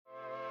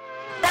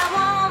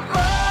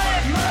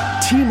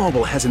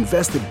T-Mobile has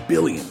invested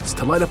billions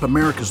to light up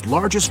America's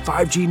largest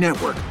 5G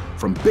network,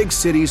 from big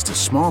cities to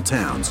small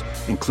towns,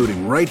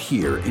 including right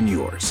here in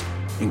yours.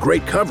 And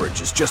great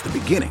coverage is just the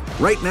beginning.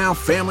 Right now,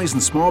 families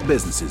and small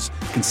businesses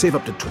can save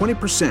up to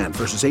 20%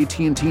 versus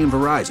AT&T and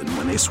Verizon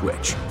when they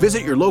switch.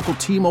 Visit your local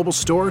T-Mobile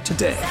store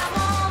today.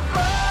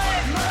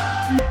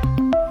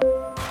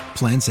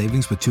 Plan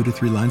savings with 2 to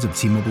 3 lines of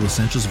T-Mobile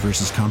Essentials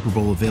versus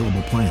comparable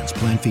available plans.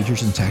 Plan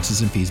features and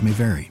taxes and fees may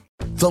vary.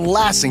 The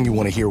last thing you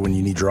want to hear when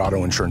you need your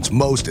auto insurance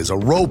most is a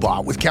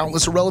robot with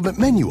countless irrelevant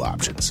menu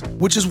options.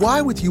 Which is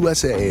why with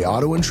USAA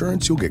Auto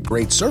Insurance, you'll get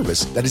great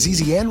service that is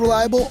easy and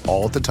reliable,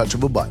 all at the touch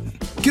of a button.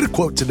 Get a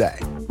quote today.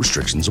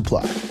 Restrictions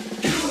apply.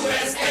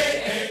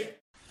 USAA.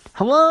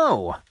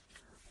 Hello.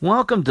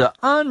 Welcome to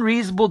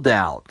Unreasonable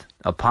Doubt,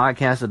 a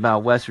podcast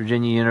about West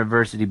Virginia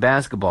University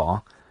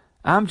basketball.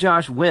 I'm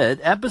Josh Witt,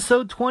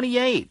 episode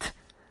 28,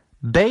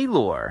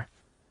 Baylor.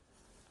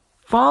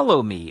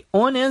 Follow me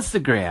on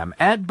Instagram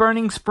at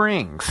Burning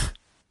Springs.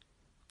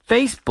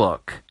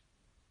 Facebook,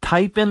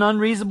 type in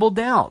Unreasonable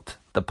Doubt.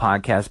 The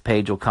podcast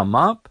page will come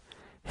up.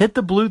 Hit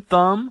the blue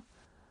thumb,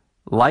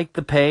 like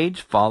the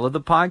page, follow the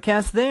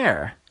podcast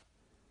there.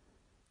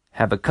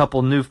 Have a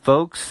couple new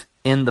folks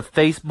in the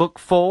Facebook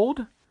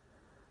fold.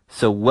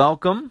 So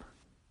welcome.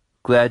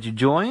 Glad you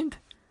joined.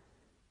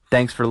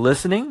 Thanks for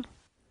listening.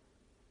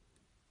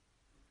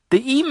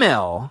 The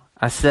email,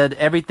 I said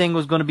everything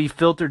was going to be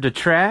filtered to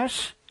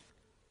trash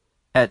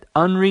at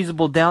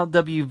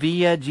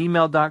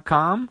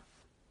unreasonabledoubtwv@gmail.com.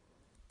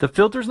 The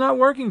filter's not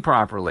working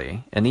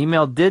properly. An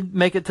email did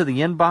make it to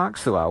the inbox,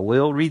 so I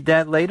will read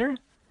that later.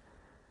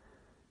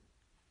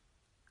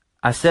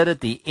 I said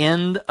at the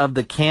end of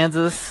the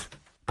Kansas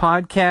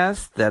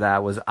podcast that I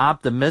was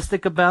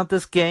optimistic about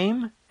this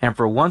game, and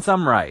for once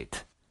I'm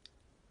right.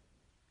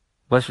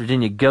 West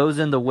Virginia goes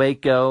into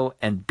Waco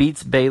and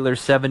beats Baylor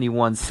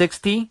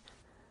 71-60,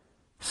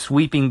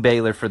 sweeping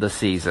Baylor for the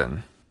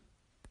season.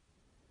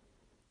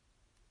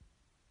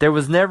 There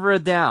was never a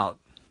doubt,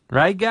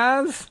 right,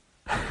 guys?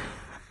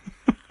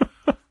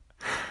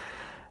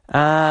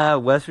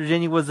 West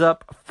Virginia was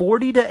up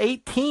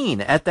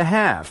 40-18 at the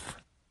half.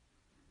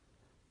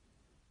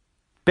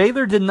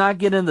 Baylor did not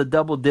get in the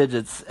double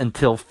digits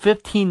until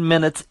 15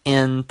 minutes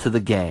into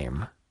the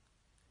game.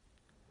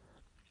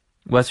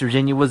 West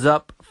Virginia was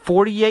up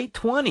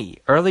 48-20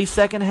 early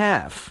second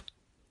half.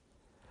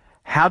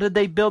 How did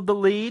they build the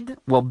lead?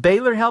 Well,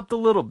 Baylor helped a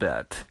little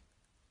bit.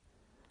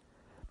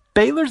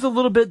 Baylor's a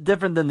little bit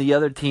different than the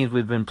other teams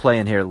we've been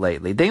playing here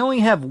lately. They only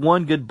have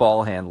one good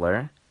ball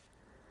handler.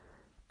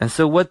 And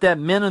so what that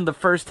meant in the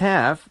first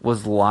half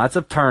was lots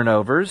of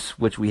turnovers,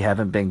 which we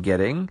haven't been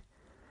getting.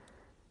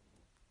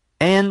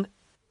 And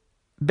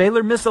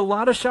Baylor missed a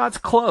lot of shots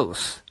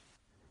close.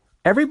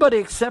 Everybody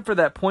except for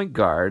that point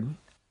guard,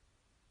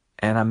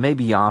 and I may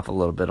be off a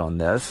little bit on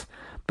this,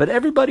 but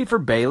everybody for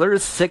Baylor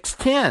is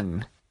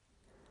 6'10".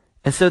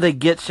 And so they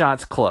get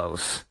shots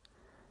close.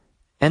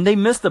 And they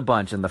missed a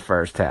bunch in the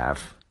first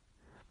half.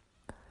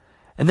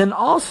 And then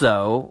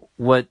also,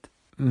 what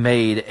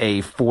made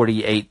a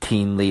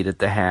 40-18 lead at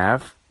the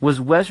half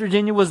was West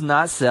Virginia was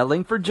not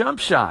settling for jump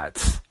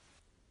shots.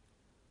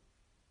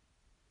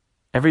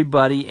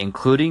 Everybody,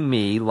 including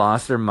me,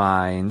 lost their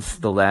minds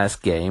the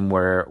last game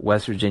where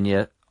West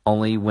Virginia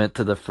only went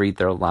to the free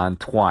throw line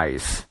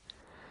twice.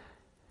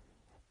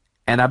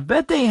 And I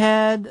bet they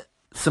had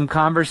some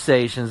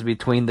conversations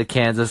between the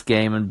Kansas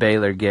game and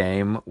Baylor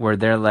game where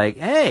they're like,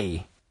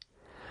 hey,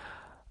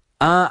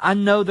 I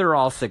know they're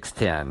all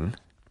 6'10",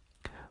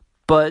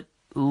 but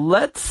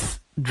let's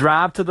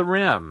drive to the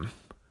rim.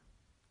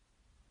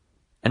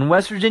 And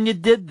West Virginia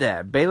did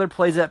that. Baylor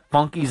plays that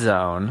funky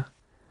zone,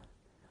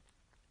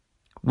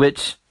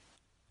 which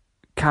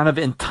kind of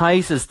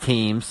entices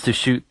teams to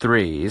shoot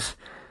threes.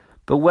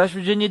 But West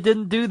Virginia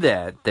didn't do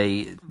that.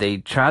 They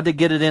tried to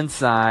get it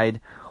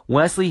inside.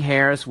 Wesley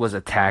Harris was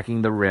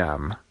attacking the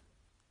rim.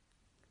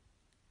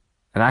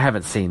 And I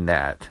haven't seen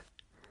that.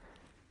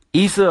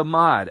 Issa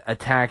Ahmad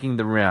attacking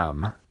the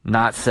rim,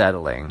 not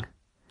settling.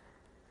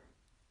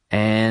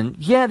 And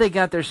yeah, they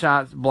got their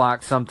shots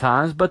blocked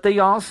sometimes, but they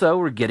also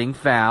were getting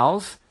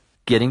fouls,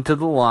 getting to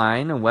the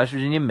line, and West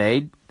Virginia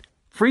made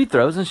free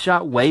throws and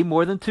shot way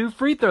more than 2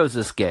 free throws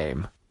this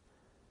game.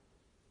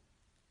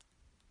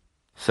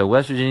 So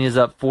West Virginia's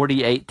up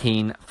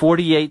 40-18,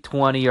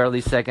 48-20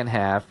 early second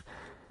half.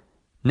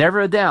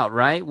 Never a doubt,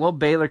 right? Well,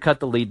 Baylor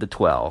cut the lead to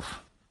 12.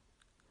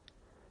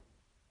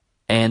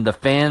 And the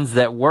fans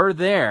that were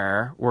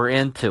there were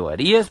into it.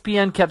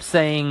 ESPN kept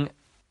saying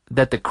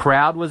that the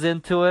crowd was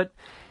into it.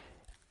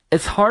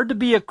 It's hard to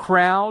be a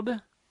crowd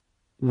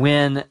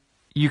when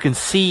you can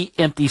see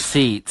empty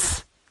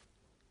seats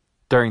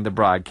during the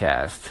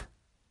broadcast.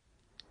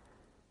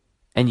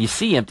 And you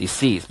see empty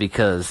seats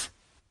because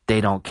they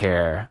don't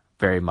care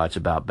very much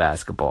about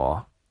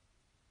basketball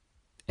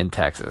in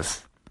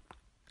Texas.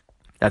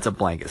 That's a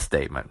blanket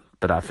statement,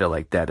 but I feel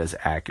like that is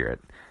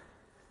accurate.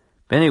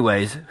 But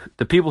anyways,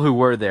 the people who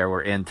were there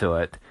were into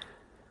it.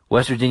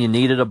 West Virginia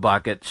needed a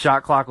bucket.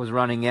 Shot clock was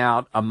running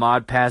out.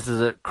 Ahmad passes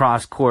it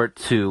cross court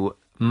to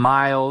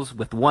Miles,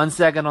 with 1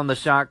 second on the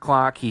shot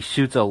clock, he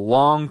shoots a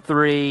long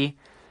three,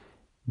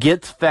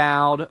 gets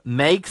fouled,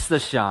 makes the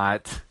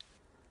shot,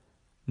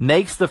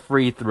 makes the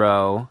free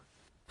throw.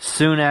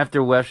 Soon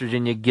after, West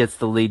Virginia gets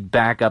the lead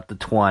back up to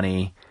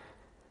 20,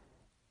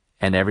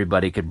 and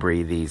everybody could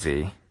breathe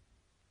easy.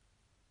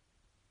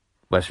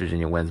 West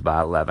Virginia wins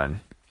by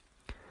 11.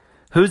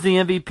 Who's the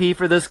MVP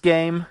for this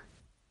game?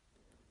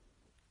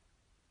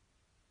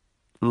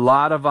 A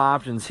lot of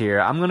options here.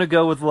 I'm going to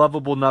go with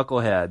lovable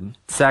knucklehead,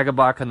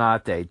 Sagaba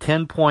Konate.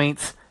 10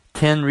 points,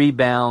 10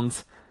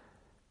 rebounds,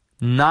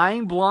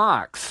 9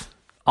 blocks.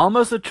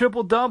 Almost a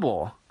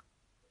triple-double.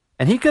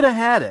 And he could have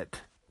had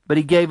it, but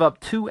he gave up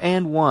 2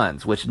 and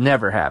 1s, which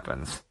never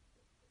happens.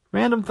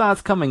 Random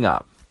thoughts coming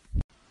up.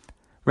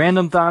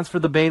 Random thoughts for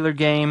the Baylor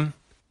game.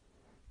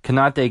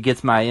 Konate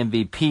gets my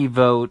MVP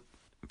vote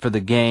for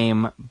the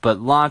game, but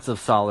lots of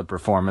solid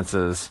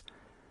performances.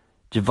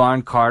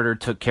 Javon Carter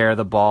took care of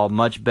the ball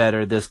much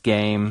better this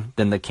game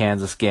than the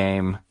Kansas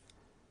game.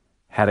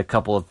 Had a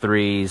couple of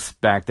threes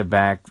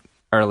back-to-back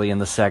early in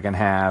the second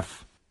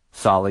half.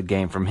 Solid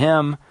game from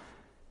him.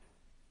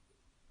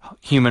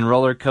 Human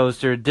roller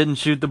coaster. Didn't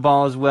shoot the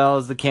ball as well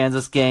as the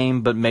Kansas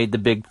game, but made the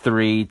big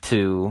three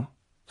to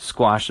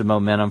squash the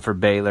momentum for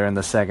Baylor in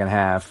the second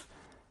half.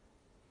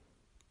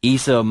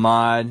 Issa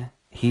Ahmad,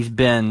 he's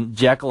been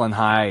Jekyll and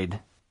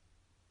Hyde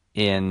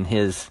in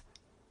his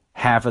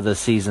half of the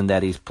season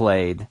that he's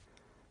played.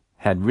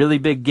 Had really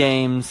big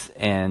games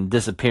and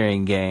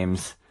disappearing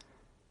games.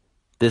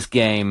 This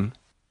game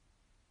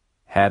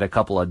had a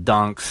couple of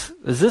dunks.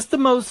 Is this the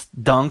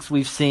most dunks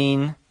we've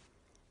seen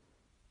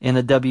in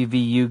a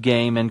WVU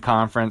game in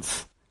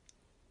conference?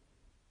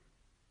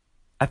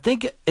 I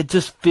think it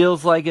just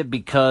feels like it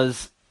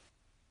because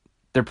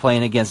they're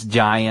playing against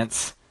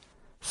giants.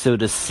 So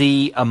to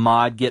see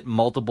Ahmad get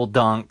multiple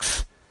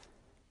dunks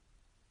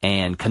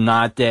and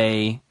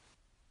Konate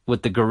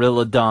with the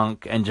gorilla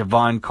dunk and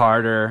Javon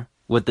Carter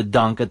with the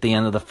dunk at the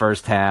end of the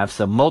first half.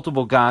 So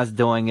multiple guys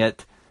doing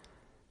it.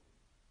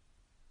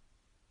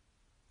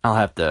 I'll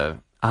have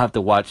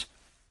to watch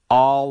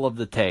all of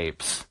the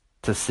tapes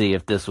to see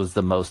if this was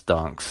the most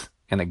dunks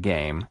in a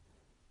game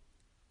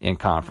in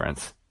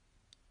conference.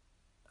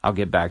 I'll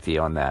get back to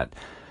you on that.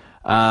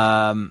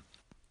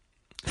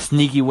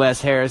 Sneaky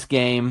Wes Harris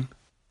game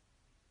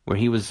where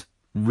he was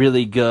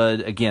really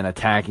good, again,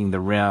 attacking the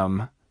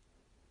rim.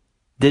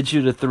 Did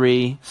shoot a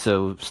three,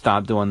 so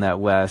stop doing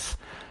that, Wes.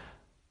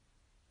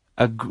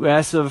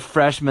 Aggressive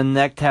freshman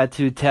neck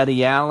tattoo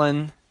Teddy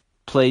Allen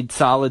played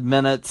solid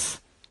minutes.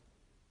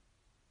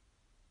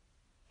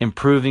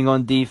 Improving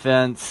on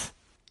defense.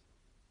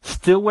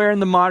 Still wearing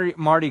the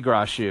Mardi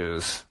Gras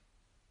shoes.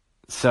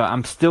 So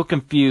I'm still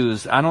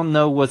confused. I don't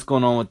know what's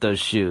going on with those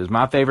shoes.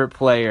 My favorite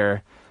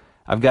player,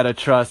 I've got to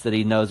trust that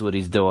he knows what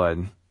he's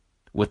doing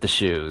with the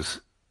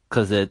shoes.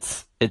 Because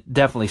it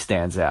definitely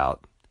stands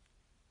out.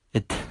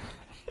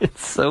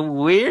 It's so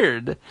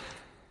weird.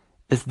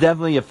 It's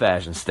definitely a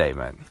fashion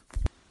statement.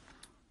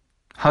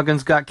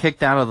 Huggins got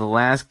kicked out of the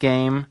last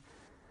game.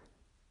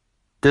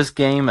 This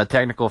game, a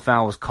technical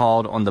foul was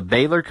called on the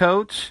Baylor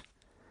coach.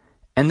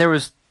 And there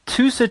was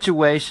 2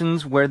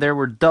 situations where there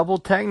were double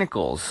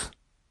technicals.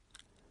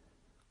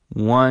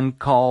 One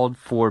called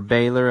for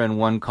Baylor and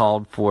one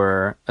called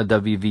for a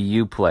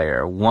WVU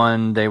player.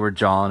 One, they were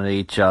jawing at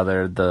each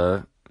other,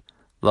 the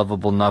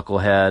lovable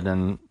knucklehead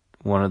and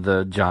one of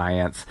the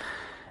giants.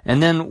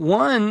 And then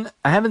one,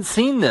 I haven't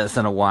seen this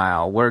in a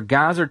while, where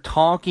guys are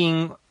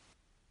talking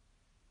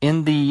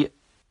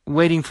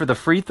waiting for the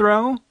free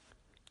throw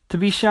to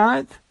be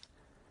shot.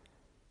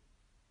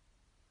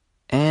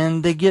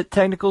 And they get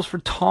technicals for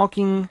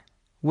talking,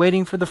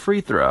 waiting for the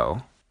free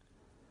throw.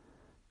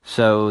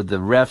 So the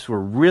refs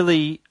were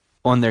really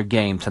on their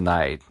game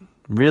tonight.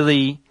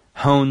 Really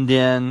honed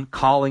in,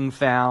 calling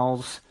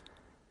fouls,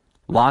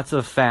 lots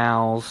of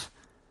fouls,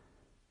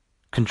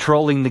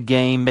 controlling the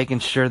game, making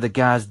sure the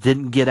guys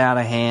didn't get out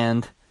of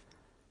hand.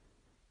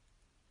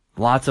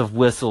 Lots of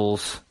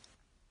whistles.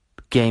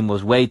 The game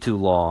was way too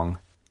long.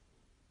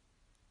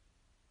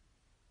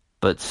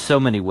 But so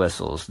many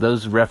whistles.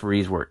 Those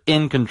referees were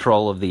in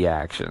control of the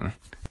action.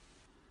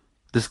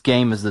 This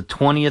game is the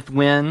 20th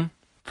win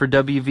for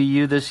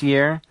WVU this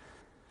year.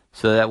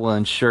 So that will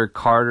ensure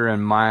Carter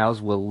and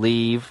Miles will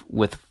leave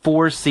with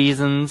 4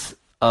 seasons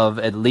of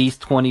at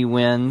least 20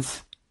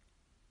 wins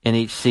in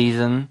each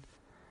season.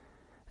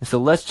 And so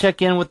let's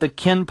check in with the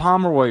Ken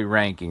Pomeroy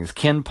rankings.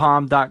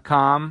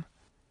 KenPom.com.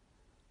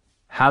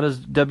 How does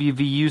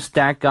WVU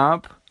stack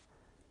up?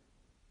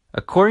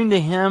 According to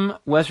him,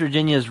 West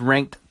Virginia is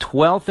ranked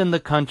 12th in the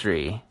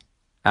country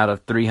out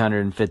of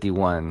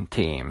 351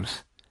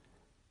 teams.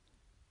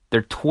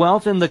 They're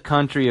 12th in the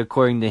country,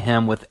 according to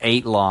him, with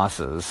 8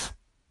 losses,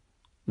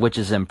 which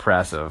is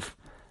impressive.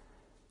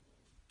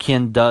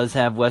 Ken does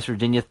have West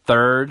Virginia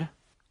 3rd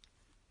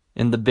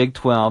in the Big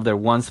 12. They're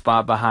 1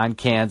 spot behind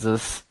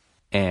Kansas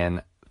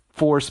and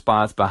 4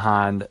 spots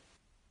behind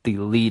the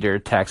leader,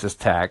 Texas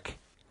Tech.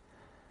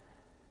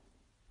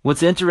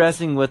 What's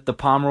interesting with the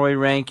Pomeroy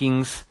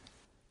rankings,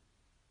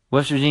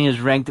 West Virginia is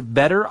ranked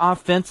better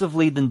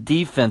offensively than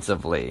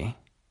defensively,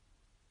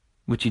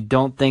 which you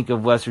don't think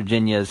of West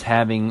Virginia as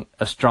having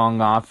a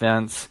strong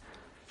offense.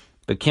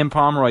 But Kim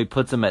Pomeroy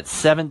puts them at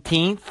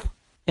 17th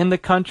in the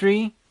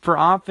country for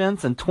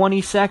offense and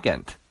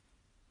 22nd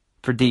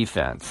for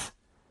defense.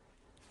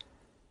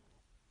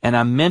 And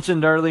I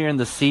mentioned earlier in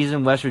the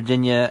season, West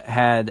Virginia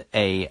had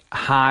a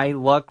high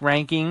luck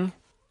ranking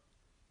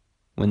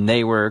when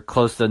they were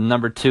close to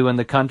number 2 in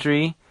the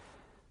country.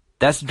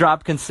 That's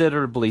dropped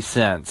considerably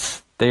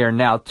since. They are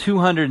now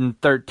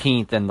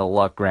 213th in the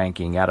luck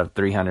ranking out of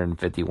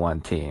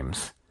 351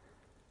 teams.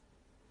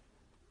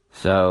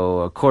 So,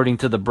 according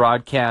to the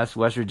broadcast,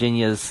 West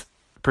Virginia is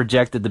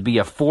projected to be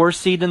a 4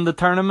 seed in the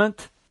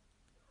tournament.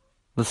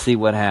 Let's see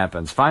what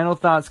happens. Final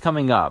thoughts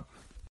coming up.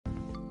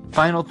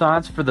 Final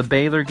thoughts for the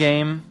Baylor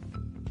game.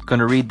 Going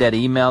to read that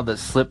email that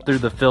slipped through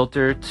the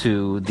filter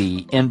to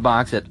the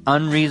inbox at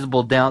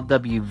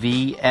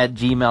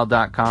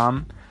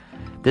unreasonabledoubtwv@gmail.com.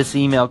 This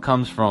email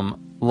comes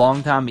from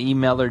longtime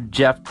emailer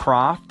Jeff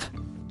Croft.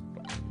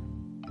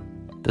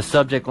 The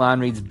subject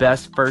line reads,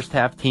 best first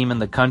half team in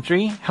the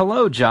country.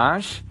 Hello,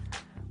 Josh.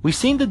 We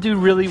seem to do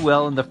really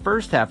well in the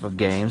first half of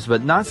games,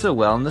 but not so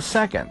well in the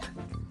second.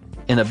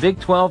 In a Big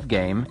 12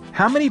 game,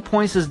 how many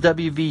points does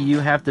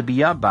WVU have to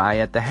be up by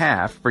at the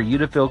half for you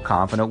to feel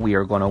confident we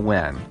are going to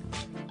win?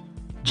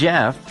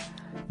 Jeff,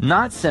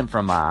 not sent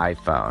from my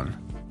iPhone.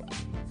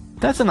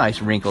 That's a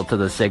nice wrinkle to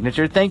the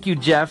signature. Thank you,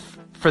 Jeff,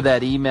 for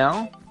that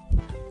email.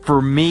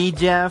 For me,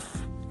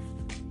 Jeff,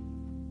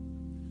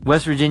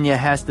 West Virginia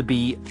has to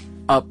be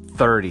up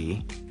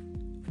 30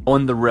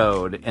 on the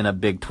road in a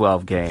Big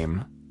 12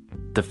 game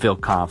to feel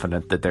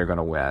confident that they're going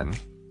to win.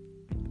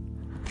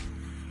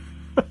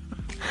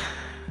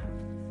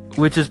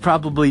 Which is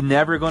probably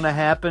never going to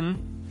happen.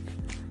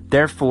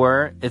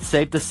 Therefore, it's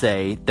safe to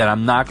say that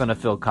I'm not going to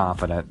feel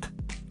confident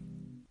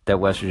that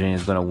West Virginia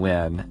is going to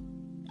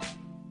win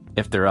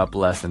if they're up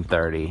less than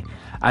 30.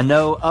 I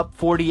know up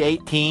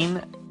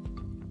 40-18,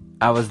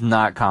 I was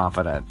not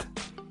confident.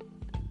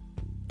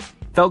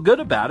 Felt good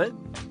about it.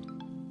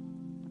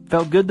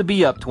 Felt good to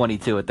be up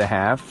 22 at the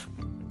half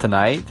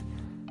tonight.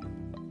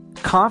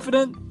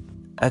 Confident?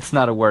 That's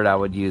not a word I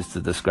would use to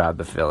describe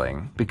the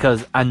feeling,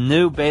 because I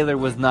knew Baylor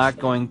was not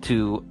going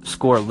to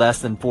score less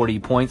than 40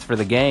 points for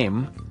the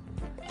game.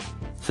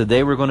 So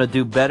they were going to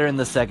do better in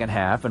the second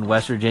half, and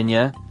West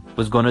Virginia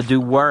was going to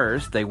do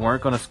worse. They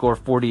weren't going to score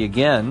 40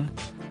 again.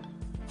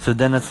 So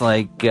then it's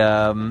like,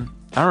 all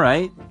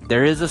right,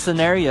 there is a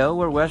scenario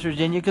where West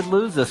Virginia could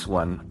lose this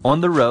one on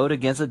the road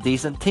against a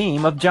decent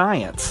team of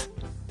Giants.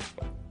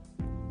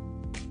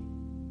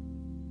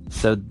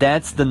 So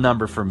that's the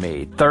number for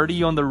me.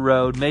 30 on the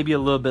road, maybe a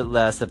little bit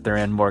less if they're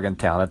in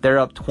Morgantown. If they're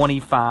up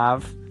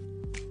 25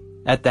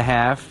 at the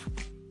half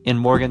in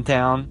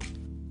Morgantown,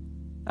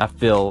 I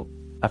feel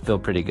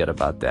pretty good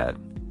about that.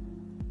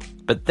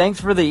 But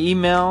thanks for the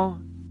email.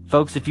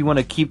 Folks, if you want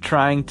to keep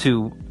trying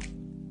to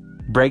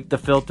break the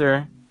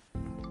filter,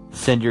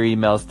 send your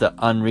emails to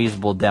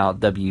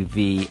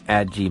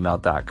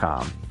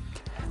unreasonabledoubtwv@gmail.com.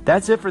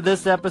 That's it for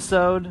this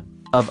episode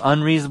of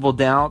Unreasonable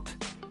Doubt.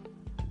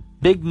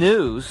 Big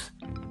news.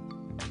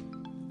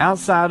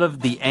 Outside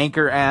of the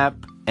Anchor app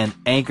and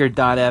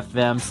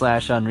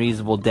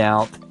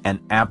anchor.fm/unreasonabledoubt and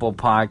Apple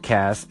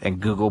Podcasts and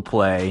Google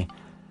Play,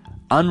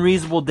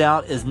 Unreasonable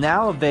Doubt is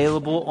now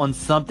available on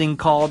something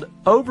called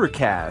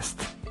Overcast.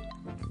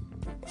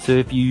 So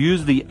if you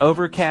use the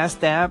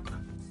Overcast app,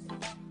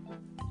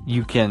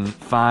 you can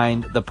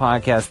find the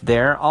podcast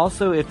there.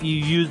 Also, if you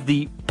use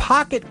the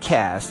Pocket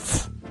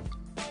Casts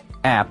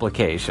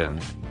application,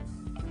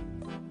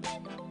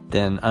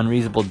 then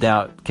Unreasonable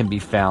Doubt can be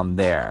found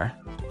there.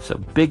 So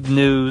big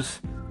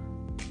news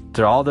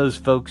to all those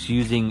folks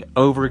using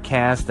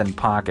Overcast and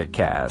Pocket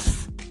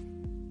Casts.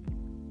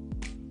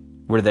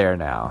 We're there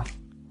now.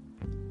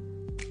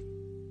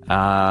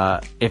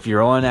 If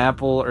you're on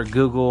Apple or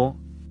Google,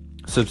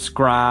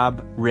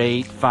 subscribe,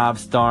 rate, 5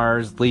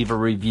 stars, leave a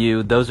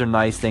review. Those are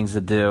nice things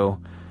to do.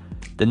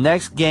 The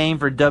next game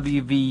for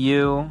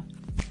WVU,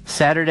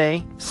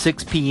 Saturday,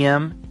 6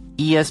 p.m.,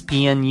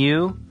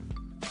 ESPNU,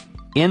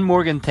 in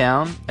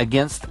Morgantown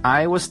against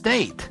Iowa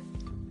State.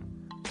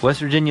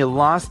 West Virginia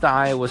lost to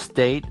Iowa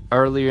State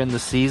earlier in the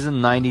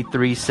season,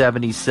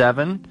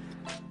 93-77.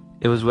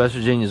 It was West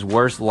Virginia's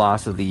worst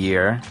loss of the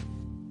year.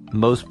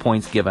 Most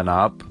points given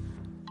up.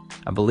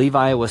 I believe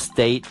Iowa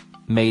State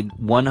made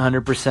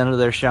 100% of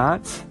their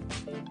shots.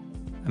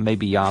 I may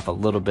be off a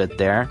little bit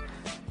there.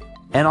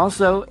 And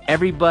also,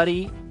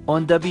 everybody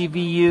on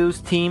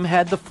WVU's team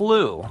had the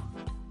flu.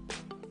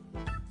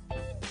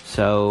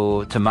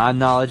 So, to my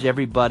knowledge,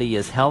 everybody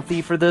is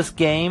healthy for this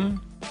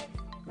game,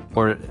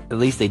 or at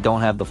least they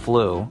don't have the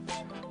flu.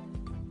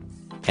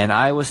 And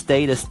Iowa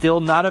State is still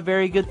not a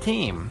very good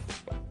team.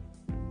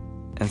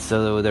 And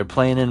so they're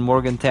playing in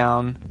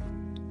Morgantown.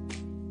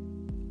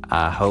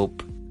 I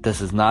hope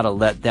this is not a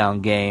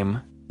letdown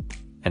game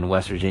and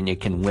West Virginia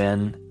can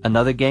win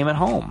another game at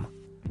home.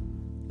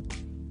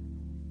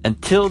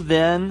 Until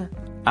then,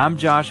 I'm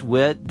Josh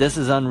Witt. This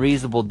is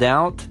Unreasonable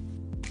Doubt.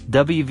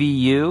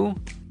 WVU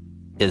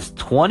is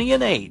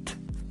 20-8.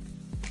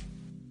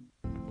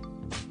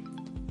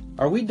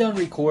 Are we done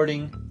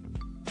recording?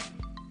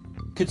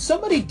 Could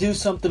somebody do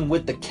something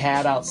with the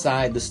cat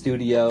outside the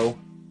studio?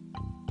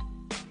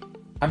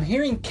 I'm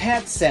hearing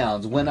cat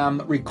sounds when I'm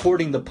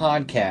recording the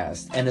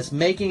podcast, and it's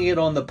making it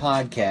on the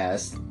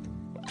podcast.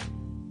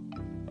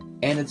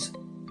 And it's...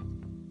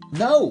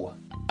 No!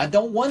 I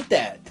don't want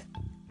that.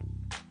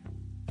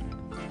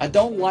 I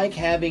don't like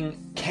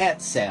having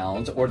cat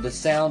sounds or the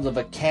sounds of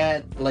a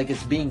cat like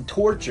it's being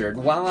tortured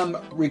while I'm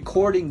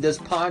recording this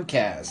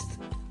podcast.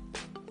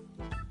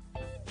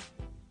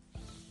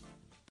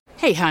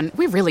 Hey, hon,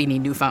 we really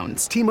need new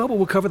phones. T-Mobile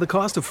will cover the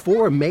cost of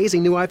 4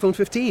 amazing new iPhone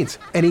 15s,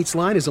 and each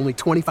line is only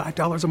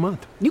 $25 a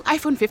month. New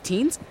iPhone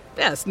 15s?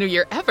 Best new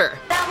year ever.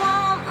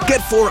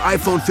 Get 4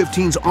 iPhone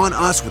 15s on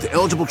us with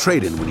eligible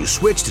trade-in when you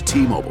switch to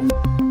T-Mobile.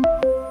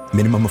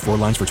 Minimum of 4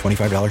 lines for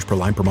 $25 per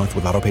line per month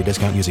with autopay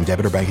discount using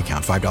debit or bank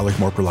account. $5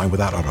 more per line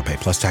without autopay,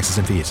 plus taxes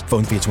and fees.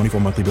 Phone fee at 24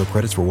 monthly bill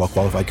credits for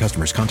well-qualified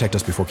customers. Contact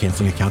us before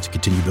canceling account to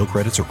continue bill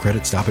credits or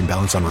credit stop and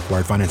balance on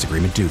required finance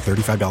agreement due.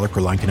 $35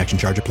 per line connection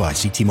charge applies.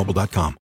 See T-Mobile.com.